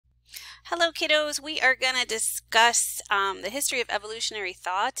Hello kiddos, we are going to discuss the history of evolutionary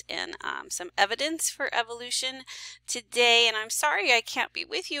thought and some evidence for evolution today. And I'm sorry I can't be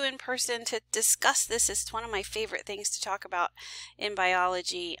with you in person to discuss this. It's one of my favorite things to talk about in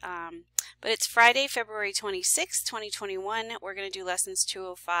biology. But it's Friday, February 26, 2021. We're going to do lessons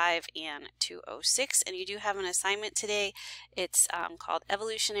 205 and 206. And you do have an assignment today. It's called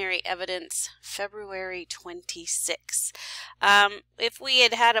Evolutionary Evidence, February 26. If we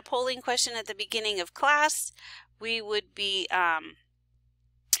had had a polling question at the beginning of class, we would be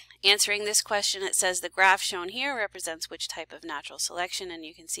answering this question. It says the graph shown here represents which type of natural selection, and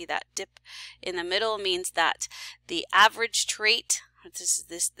you can see that dip in the middle means that the average trait, this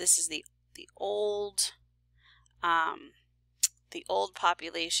is the old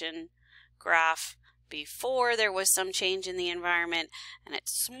population graph before there was some change in the environment, and it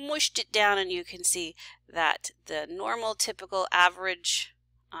smushed it down, and you can see that the normal typical average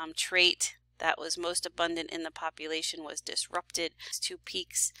trait that was most abundant in the population was disrupted. It's two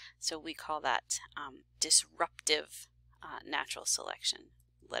peaks, so we call that disruptive natural selection,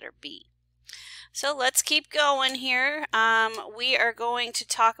 letter B. So let's keep going here. We are going to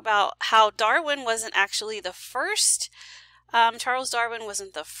talk about how Darwin wasn't actually the first. Charles Darwin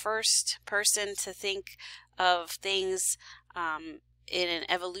wasn't the first person to think of things in an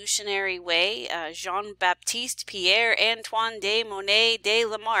evolutionary way. Jean-Baptiste Pierre Antoine de Monet de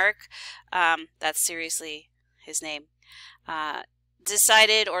Lamarck, that's seriously his name,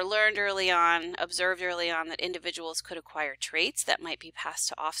 decided or learned early on, observed early on, that individuals could acquire traits that might be passed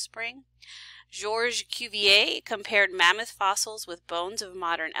to offspring. Georges Cuvier compared mammoth fossils with bones of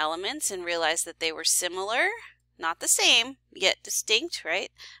modern elements and realized that they were similar, not the same, yet distinct,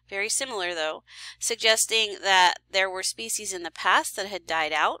 right? Very similar though, suggesting that there were species in the past that had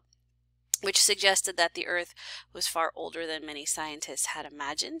died out, which suggested that the Earth was far older than many scientists had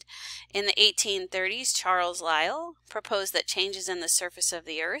imagined. In the 1830s, Charles Lyell proposed that changes in the surface of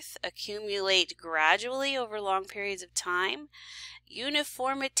the Earth accumulate gradually over long periods of time.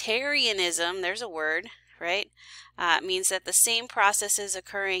 Uniformitarianism, there's a word, right, means that the same processes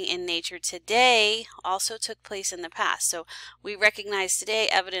occurring in nature today also took place in the past. So we recognize today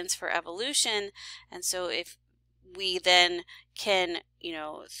evidence for evolution, and so if we then can,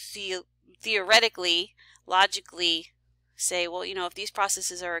 theoretically, logically say, well, if these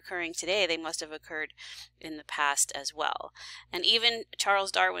processes are occurring today, they must have occurred in the past as well. And even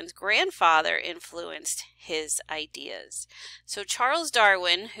Charles Darwin's grandfather influenced his ideas. So Charles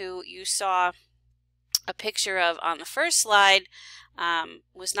Darwin, who you saw a picture of on the first slide,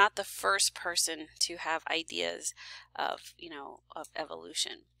 was not the first person to have ideas of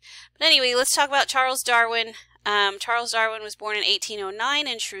evolution. But anyway, let's talk about Charles Darwin. Charles Darwin was born in 1809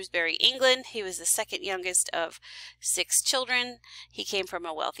 in Shrewsbury, England. He was the second youngest of 6 children. He came from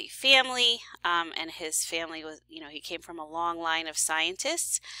a wealthy family, and his family was, he came from a long line of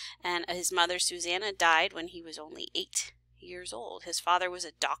scientists, and his mother, Susanna, died when he was only 8 years old. His father was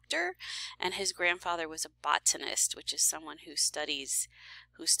a doctor, and his grandfather was a botanist, which is someone who studies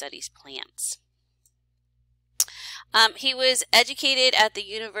plants. He was educated at the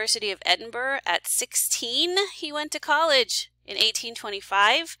University of Edinburgh. At 16, he went to college in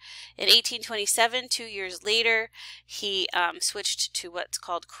 1825. In 1827, 2 years later, he switched to what's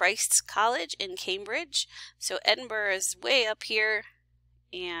called Christ's College in Cambridge. So Edinburgh is way up here,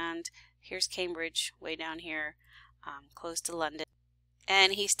 and here's Cambridge way down here, close to London.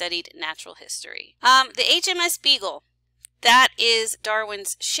 And he studied natural history. The HMS Beagle, that is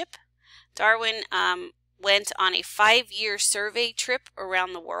Darwin's ship. Darwin went on a 5-year survey trip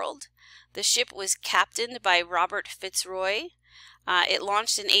around the world. The ship was captained by Robert Fitzroy. It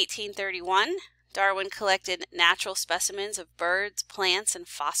launched in 1831. Darwin collected natural specimens of birds, plants, and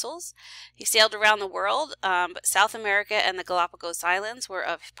fossils. He sailed around the world, but South America and the Galapagos Islands were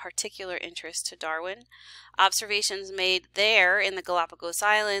of particular interest to Darwin. Observations made there in the Galapagos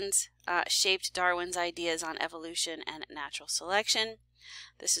Islands shaped Darwin's ideas on evolution and natural selection.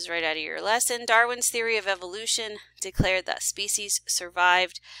 This is right out of your lesson. Darwin's theory of evolution declared that species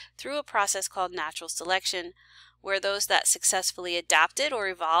survived through a process called natural selection, where those that successfully adapted or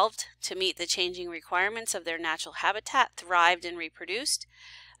evolved to meet the changing requirements of their natural habitat thrived and reproduced.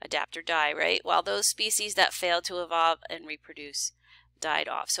 Adapt or die, right? While those species that failed to evolve and reproduce died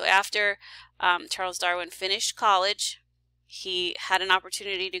off. So after Charles Darwin finished college, he had an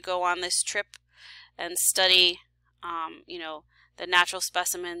opportunity to go on this trip and study, the natural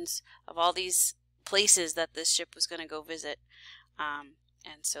specimens of all these places that this ship was going to go visit.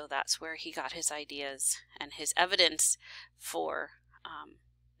 And so that's where he got his ideas and his evidence for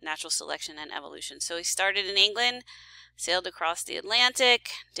natural selection and evolution. So he started in England, sailed across the Atlantic,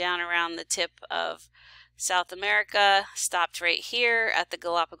 down around the tip of South America, stopped right here at the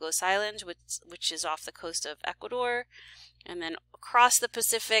Galapagos Islands, which is off the coast of Ecuador, and then across the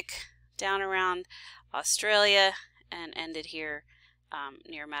Pacific, down around Australia, and ended here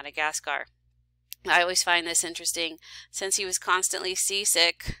near Madagascar. I always find this interesting. Since he was constantly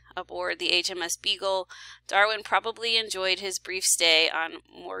seasick aboard the HMS Beagle, Darwin probably enjoyed his brief stay on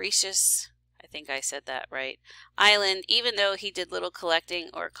Mauritius, I think I said that right, island, even though he did little collecting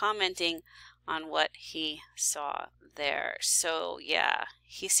or commenting on what he saw there. So yeah,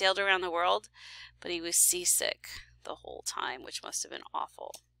 he sailed around the world, but he was seasick the whole time, which must have been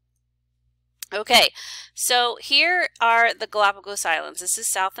awful. Okay, so here are the Galapagos Islands. This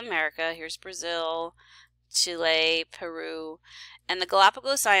is South America. Here's Brazil, Chile, Peru, and the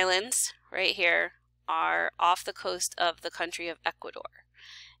Galapagos Islands right here are off the coast of the country of Ecuador.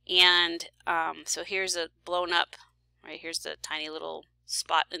 And so here's a blown up, right, here's the tiny little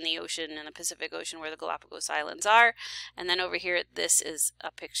spot in the ocean, in the Pacific Ocean, where the Galapagos Islands are. And then over here, this is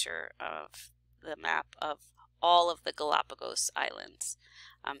a picture of the map of all of the Galapagos Islands.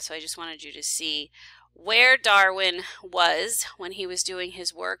 So I just wanted you to see where Darwin was when he was doing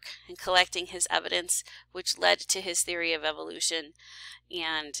his work and collecting his evidence, which led to his theory of evolution.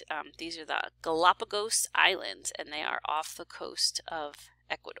 And these are the Galapagos Islands, and they are off the coast of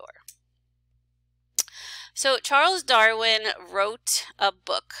Ecuador. So Charles Darwin wrote a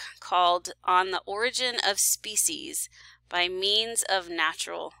book called On the Origin of Species by Means of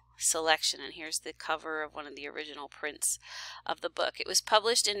Natural Selection, and here's the cover of one of the original prints of the book. It was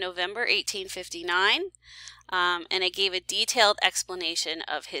published in November 1859, and it gave a detailed explanation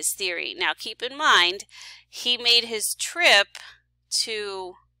of his theory. Now keep in mind, he made his trip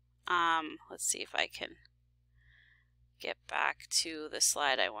to, let's see if I can get back to the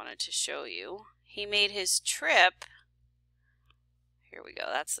slide I wanted to show you. He made his trip, here we go,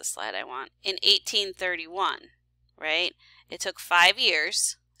 that's the slide I want, in 1831, right? It took 5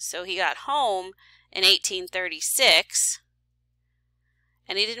 years. So he got home in 1836,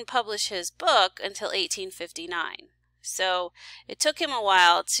 and he didn't publish his book until 1859. So it took him a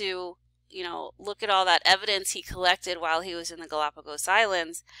while to, look at all that evidence he collected while he was in the Galapagos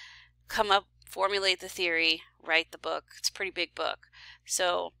Islands, come up, formulate the theory, write the book. It's a pretty big book.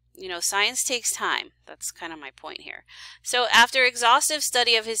 So, science takes time. That's kind of my point here. So after exhaustive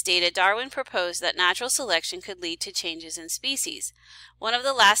study of his data, Darwin proposed that natural selection could lead to changes in species. One of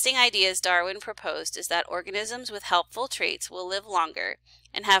the lasting ideas Darwin proposed is that organisms with helpful traits will live longer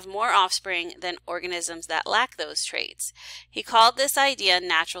and have more offspring than organisms that lack those traits. He called this idea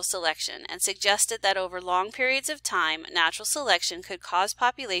natural selection and suggested that over long periods of time, natural selection could cause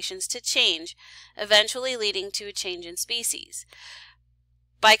populations to change, eventually leading to a change in species.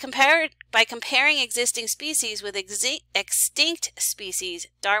 By comparing existing species with extinct species,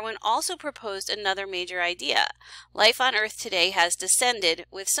 Darwin also proposed another major idea. Life on Earth today has descended,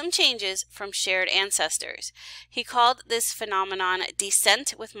 with some changes, from shared ancestors. He called this phenomenon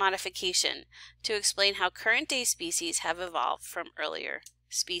descent with modification, to explain how current-day species have evolved from earlier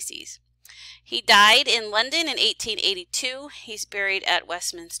species. He died in London in 1882. He's buried at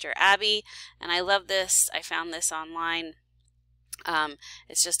Westminster Abbey, and I love this. I found this online.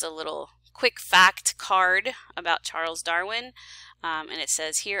 It's just a little quick fact card about Charles Darwin, and it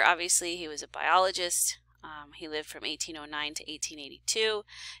says here, obviously, he was a biologist. He lived from 1809 to 1882.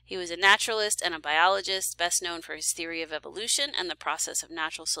 He was a naturalist and a biologist, best known for his theory of evolution and the process of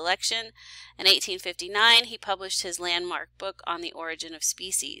natural selection. In 1859, he published his landmark book On the Origin of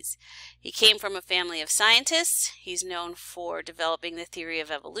Species. He came from a family of scientists. He's known for developing the theory of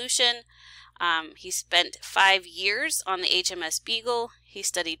evolution. He spent 5 years on the HMS Beagle. He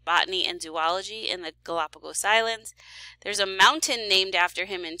studied botany and zoology in the Galapagos Islands. There's a mountain named after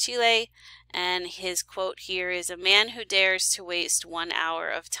him in Chile, and his quote here is, "A man who dares to waste 1 hour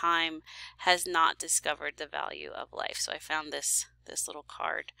of time has not discovered the value of life." So I found this little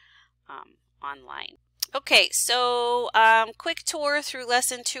card online. Okay, so quick tour through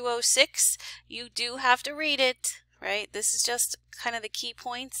lesson 206. You do have to read it. Right? This is just kind of the key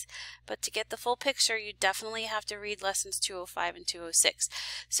points, but to get the full picture, you definitely have to read lessons 205 and 206.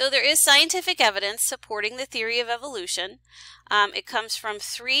 So there is scientific evidence supporting the theory of evolution. It comes from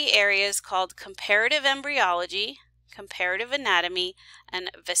 3 areas called comparative embryology, comparative anatomy, and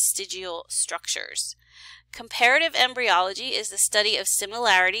vestigial structures. Comparative embryology is the study of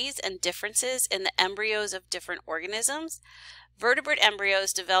similarities and differences in the embryos of different organisms. Vertebrate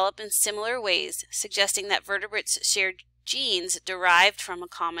embryos develop in similar ways, suggesting that vertebrates share genes derived from a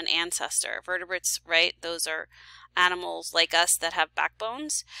common ancestor. Vertebrates, right, those are animals like us that have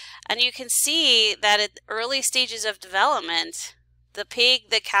backbones. And you can see that at early stages of development, the pig,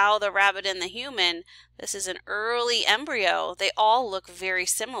 the cow, the rabbit, and the human, this is an early embryo, they all look very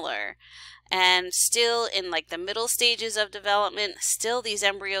similar. And still in like the middle stages of development, still these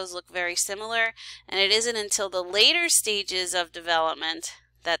embryos look very similar. And it isn't until the later stages of development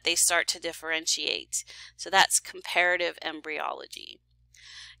that they start to differentiate. So that's comparative embryology.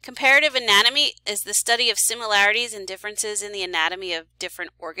 Comparative anatomy is the study of similarities and differences in the anatomy of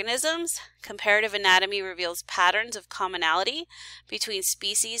different organisms. Comparative anatomy reveals patterns of commonality between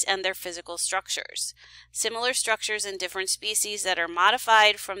species and their physical structures. Similar structures in different species that are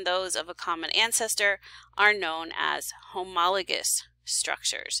modified from those of a common ancestor are known as homologous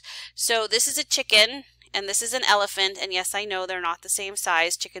structures. So this is a chicken and this is an elephant, and yes, I know they're not the same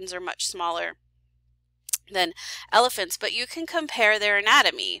size. Chickens are much smaller than elephants, but you can compare their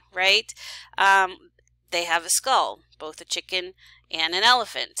anatomy, right? They have a skull, both a chicken and an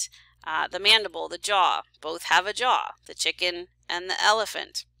elephant. The mandible, the jaw, both have a jaw, the chicken and the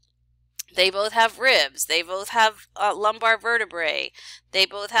elephant. They both have ribs, they both have lumbar vertebrae, they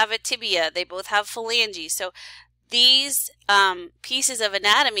both have a tibia, they both have phalanges. So these pieces of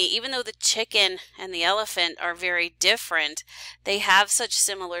anatomy, even though the chicken and the elephant are very different, they have such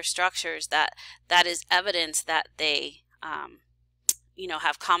similar structures that is evidence that they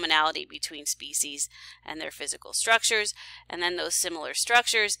have commonality between species and their physical structures. And then those similar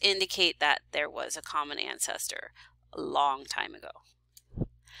structures indicate that there was a common ancestor a long time ago.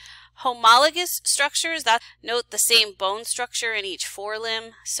 Homologous structures, that note the same bone structure in each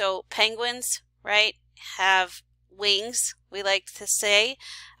forelimb. So penguins, right, have wings, we like to say.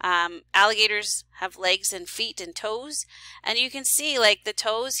 Alligators have legs and feet and toes. And you can see like the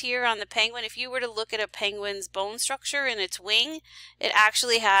toes here on the penguin. If you were to look at a penguin's bone structure in its wing, it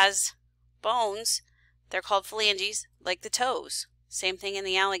actually has bones. They're called phalanges, like the toes. Same thing in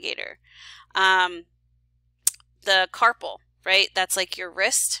the alligator. The carpal, right? That's like your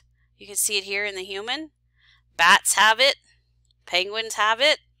wrist. You can see it here in the human. Bats have it. Penguins have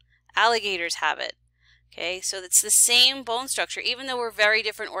it. Alligators have it. Okay, so it's the same bone structure. Even though we're very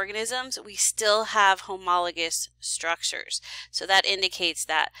different organisms, we still have homologous structures. So that indicates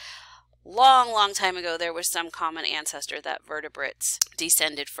that long time ago there was some common ancestor that vertebrates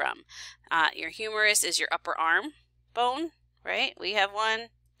descended from. Your humerus is your upper arm bone, right? We have one.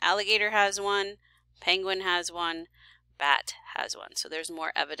 Alligator has one. Penguin has one. Bat has one. So there's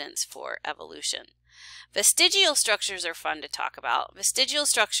more evidence for evolution. Vestigial structures are fun to talk about. Vestigial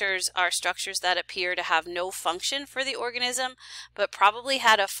structures are structures that appear to have no function for the organism, but probably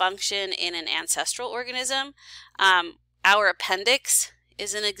had a function in an ancestral organism. Our appendix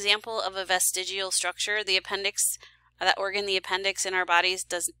is an example of a vestigial structure. The appendix, that organ, the appendix in our bodies,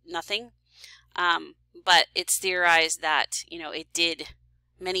 does nothing, but it's theorized that, it did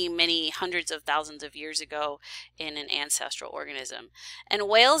many hundreds of thousands of years ago in an ancestral organism. And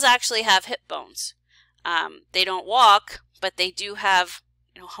whales actually have hip bones. They don't walk, but they do have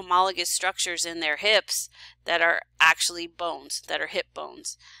homologous structures in their hips that are actually bones, that are hip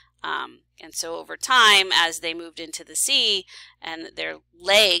bones. And so over time, as they moved into the sea and their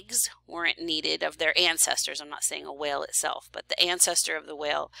legs weren't needed of their ancestors, I'm not saying a whale itself, but the ancestor of the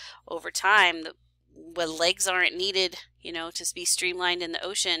whale, over time, the legs aren't needed, to be streamlined in the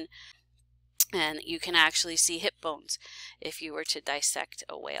ocean. And you can actually see hip bones if you were to dissect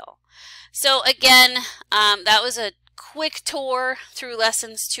a whale. So again, that was a quick tour through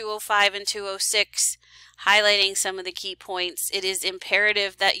lessons 205 and 206, highlighting some of the key points. It is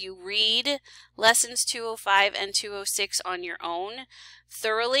imperative that you read lessons 205 and 206 on your own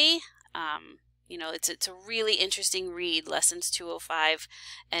thoroughly. It's a really interesting read, lessons 205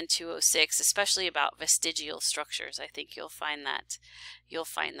 and 206, especially about vestigial structures. I think you'll find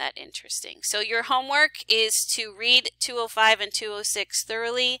that interesting. So your homework is to read 205 and 206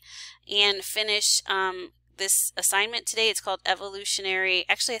 thoroughly and finish this assignment today. It's called evolutionary.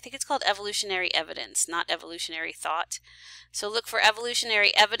 Actually, I think it's called evolutionary evidence, not evolutionary thought. So look for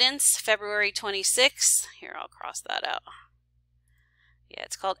evolutionary evidence, February 26th. Here, I'll cross that out. Yeah,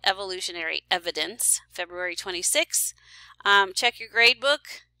 it's called Evolutionary Evidence, February 26th. Check your grade book,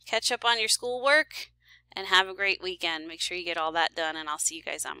 catch up on your schoolwork, and have a great weekend. Make sure you get all that done, and I'll see you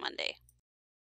guys on Monday.